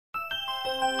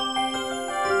Hi,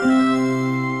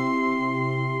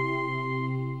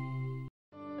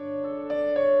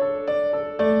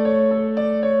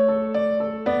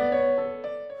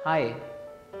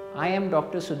 I am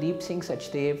Dr. Sudeep Singh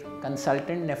Sachdev,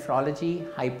 Consultant Nephrology,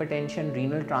 Hypertension,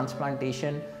 Renal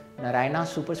Transplantation, Narayana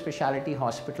Superspeciality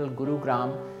Hospital,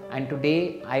 Gurugram, and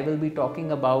today I will be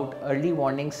talking about early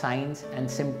warning signs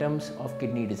and symptoms of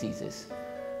kidney diseases.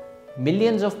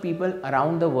 Millions of people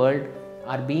around the world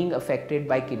are being affected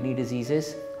by kidney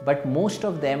diseases, but most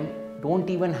of them don't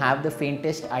even have the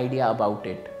faintest idea about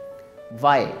it.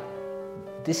 Why?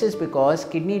 This is because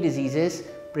kidney diseases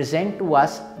present to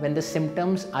us when the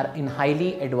symptoms are in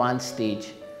highly advanced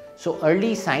stage. So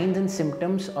early signs and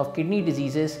symptoms of kidney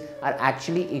diseases are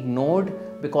actually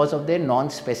ignored because of their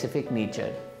non-specific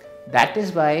nature. That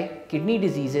is why kidney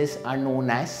diseases are known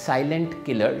as silent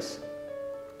killers.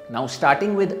 Now,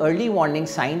 starting with early warning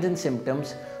signs and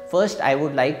symptoms, first I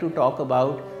would like to talk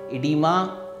about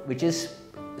edema, which is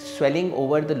swelling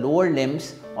over the lower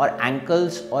limbs or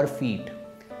ankles or feet.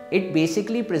 It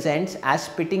basically presents as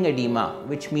pitting edema,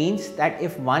 which means that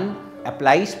if one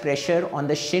applies pressure on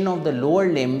the shin of the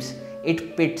lower limbs,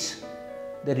 it pits.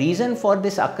 The reason for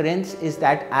this occurrence is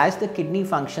that as the kidney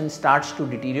function starts to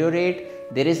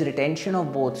deteriorate, there is retention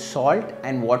of both salt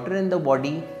and water in the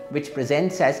body, which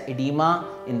presents as edema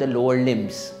in the lower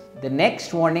limbs. The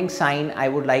next warning sign I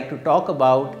would like to talk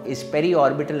about is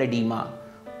periorbital edema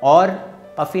or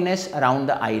puffiness around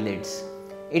the eyelids.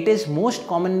 It is most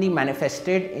commonly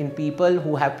manifested in people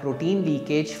who have protein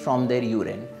leakage from their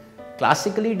urine,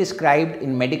 classically described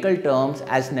in medical terms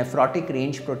as nephrotic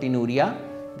range proteinuria,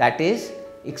 that is,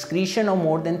 excretion of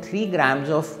more than 3 grams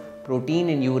of protein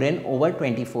in urine over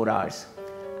 24 hours.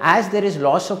 As there is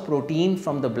loss of protein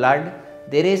from the blood,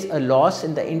 there is a loss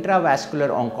in the intravascular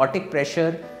oncotic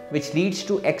pressure, which leads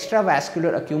to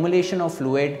extravascular accumulation of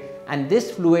fluid, and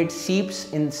this fluid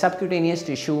seeps in subcutaneous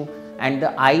tissue, and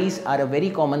the eyes are a very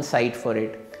common site for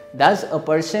it. Thus, a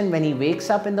person, when he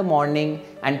wakes up in the morning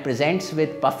and presents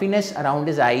with puffiness around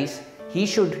his eyes, he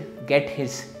should get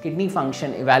his kidney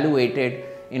function evaluated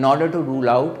in order to rule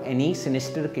out any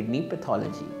sinister kidney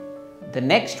pathology. The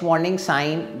next warning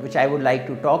sign which I would like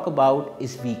to talk about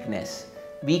is weakness.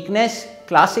 Weakness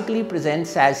classically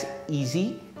presents as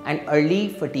easy and early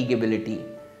fatigability.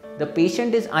 The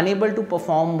patient is unable to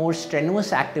perform more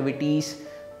strenuous activities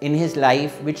in his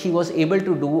life which he was able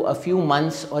to do a few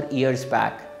months or years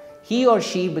back. He or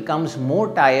she becomes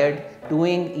more tired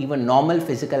doing even normal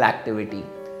physical activity.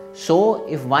 So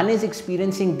if one is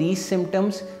experiencing these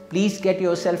symptoms, please get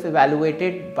yourself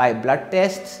evaluated by blood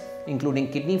tests,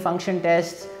 including kidney function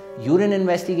tests, urine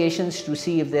investigations to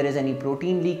see if there is any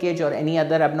protein leakage or any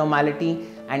other abnormality,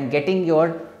 and getting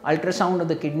your ultrasound of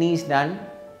the kidneys done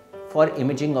for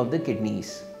imaging of the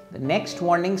kidneys. The next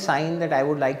warning sign that I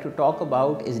would like to talk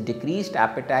about is decreased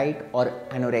appetite or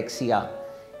anorexia.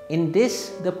 In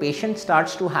this, the patient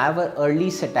starts to have an early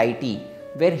satiety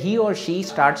where he or she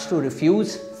starts to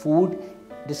refuse food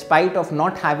despite of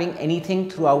not having anything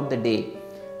throughout the day.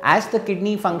 As the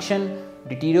kidney function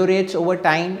deteriorates over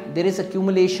time, there is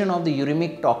accumulation of the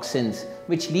uremic toxins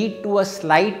which lead to a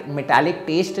slight metallic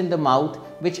taste in the mouth,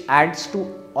 which adds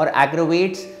to or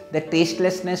aggravates the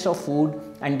tastelessness of food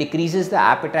and decreases the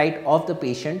appetite of the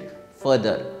patient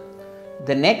further.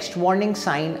 The next warning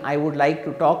sign I would like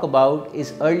to talk about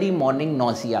is early morning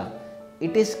nausea.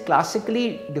 It is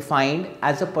classically defined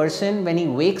as a person when he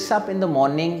wakes up in the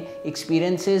morning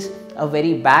experiences a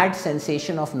very bad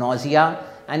sensation of nausea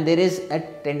and there is a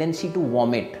tendency to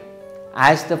vomit.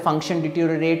 As the function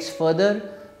deteriorates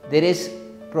further, there is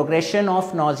progression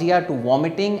of nausea to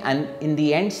vomiting, and in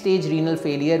the end stage renal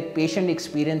failure, patient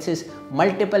experiences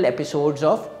multiple episodes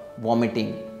of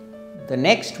vomiting. The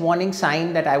next warning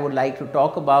sign that I would like to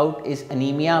talk about is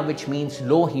anemia, which means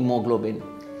low hemoglobin.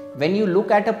 When you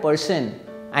look at a person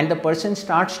and the person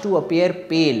starts to appear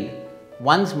pale,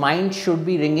 one's mind should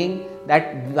be ringing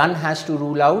that one has to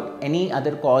rule out any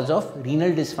other cause of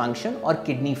renal dysfunction or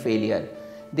kidney failure.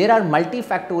 There are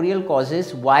multifactorial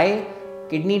causes why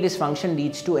kidney dysfunction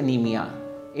leads to anemia.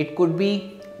 It could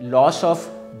be loss of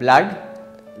blood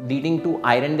leading to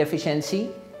iron deficiency.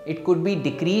 It could be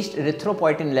decreased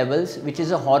erythropoietin levels, which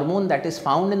is a hormone that is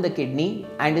found in the kidney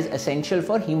and is essential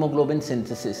for hemoglobin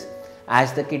synthesis.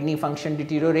 As the kidney function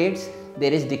deteriorates,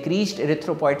 there is decreased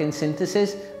erythropoietin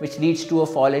synthesis, which leads to a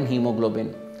fall in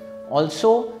hemoglobin.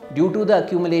 Also, due to the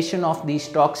accumulation of these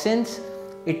toxins,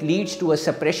 it leads to a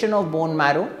suppression of bone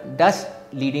marrow, thus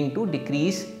leading to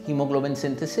decreased hemoglobin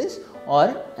synthesis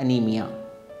or anemia.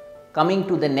 Coming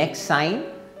to the next sign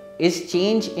is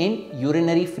change in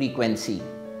urinary frequency.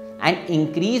 An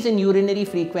increase in urinary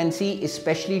frequency,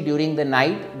 especially during the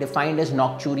night, defined as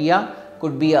nocturia,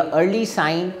 could be an early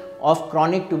sign of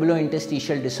chronic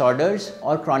tubulointerstitial disorders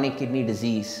or chronic kidney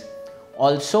disease.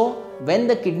 Also, when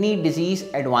the kidney disease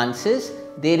advances,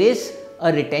 there is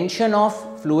a retention of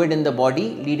fluid in the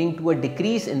body leading to a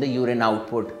decrease in the urine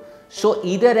output. So,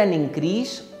 either an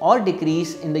increase or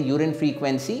decrease in the urine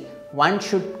frequency, one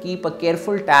should keep a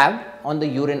careful tab on the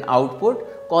urine output,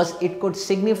 because it could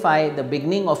signify the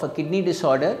beginning of a kidney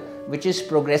disorder which is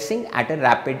progressing at a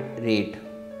rapid rate.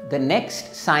 The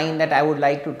next sign that I would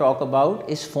like to talk about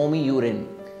is foamy urine.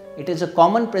 It is a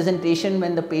common presentation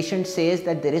when the patient says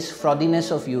that there is frothiness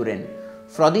of urine.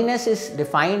 Frothiness is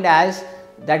defined as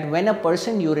that when a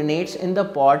person urinates in the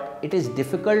pot, it is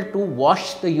difficult to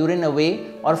wash the urine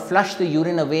away or flush the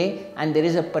urine away, and there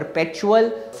is a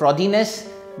perpetual frothiness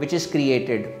which is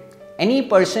created. Any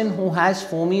person who has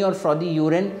foamy or frothy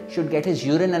urine should get his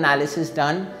urine analysis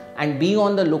done and be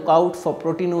on the lookout for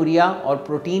proteinuria or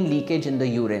protein leakage in the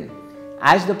urine.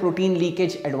 As the protein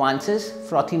leakage advances,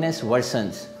 frothiness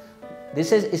worsens.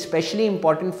 This is especially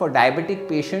important for diabetic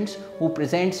patients who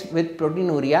presents with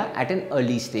proteinuria at an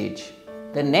early stage.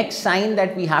 The next sign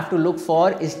that we have to look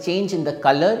for is change in the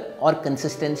color or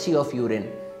consistency of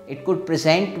urine. It could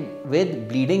present with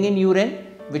bleeding in urine,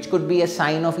 which could be a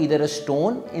sign of either a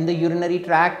stone in the urinary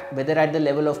tract, whether at the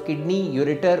level of kidney,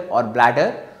 ureter or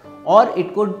bladder, or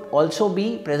it could also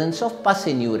be presence of pus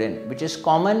in urine, which is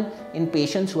common in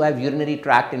patients who have urinary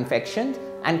tract infections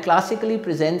and classically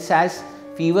presents as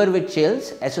fever with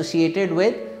chills associated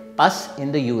with pus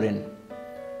in the urine.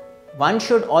 One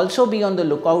should also be on the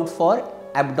lookout for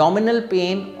abdominal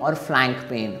pain or flank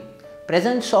pain.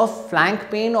 Presence of flank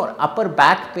pain or upper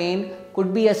back pain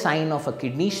could be a sign of a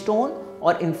kidney stone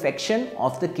or infection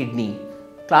of the kidney,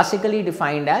 classically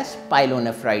defined as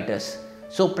pyelonephritis.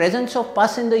 So, presence of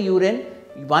pus in the urine,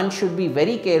 one should be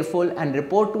very careful and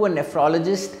report to a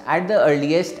nephrologist at the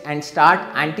earliest and start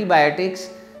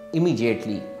antibiotics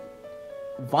immediately.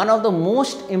 One of the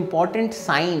most important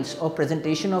signs of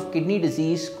presentation of kidney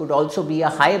disease could also be a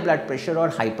high blood pressure or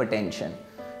hypertension.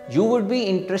 You would be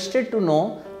interested to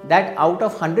know that out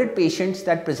of 100 patients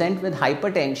that present with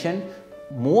hypertension,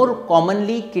 more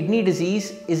commonly kidney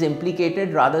disease is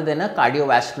implicated rather than a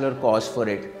cardiovascular cause for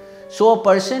it. So, a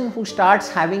person who starts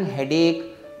having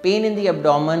headache, pain in the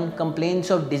abdomen, complaints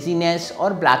of dizziness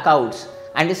or blackouts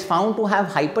and is found to have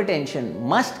hypertension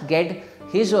must get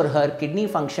his or her kidney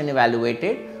function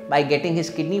evaluated by getting his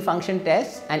kidney function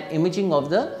tests and imaging of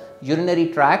the urinary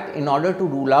tract in order to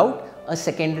rule out a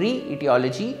secondary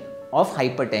etiology of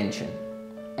hypertension.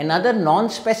 Another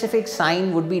non-specific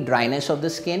sign would be dryness of the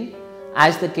skin.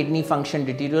 As the kidney function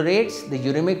deteriorates, the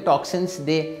uremic toxins,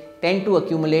 they tend to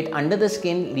accumulate under the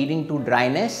skin, leading to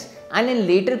dryness, and in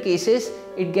later cases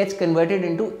it gets converted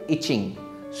into itching.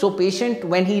 So, patient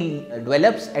when he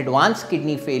develops advanced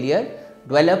kidney failure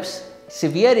develops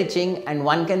severe itching, and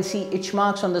one can see itch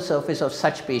marks on the surface of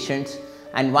such patients,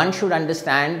 and one should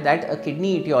understand that a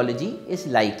kidney etiology is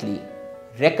likely.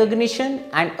 Recognition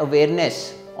and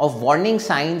awareness of warning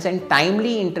signs and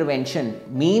timely intervention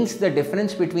means the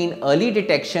difference between early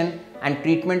detection and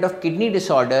treatment of kidney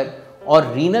disorder or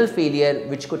renal failure,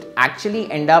 which could actually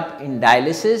end up in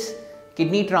dialysis,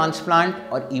 kidney transplant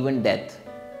or even death.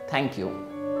 Thank you.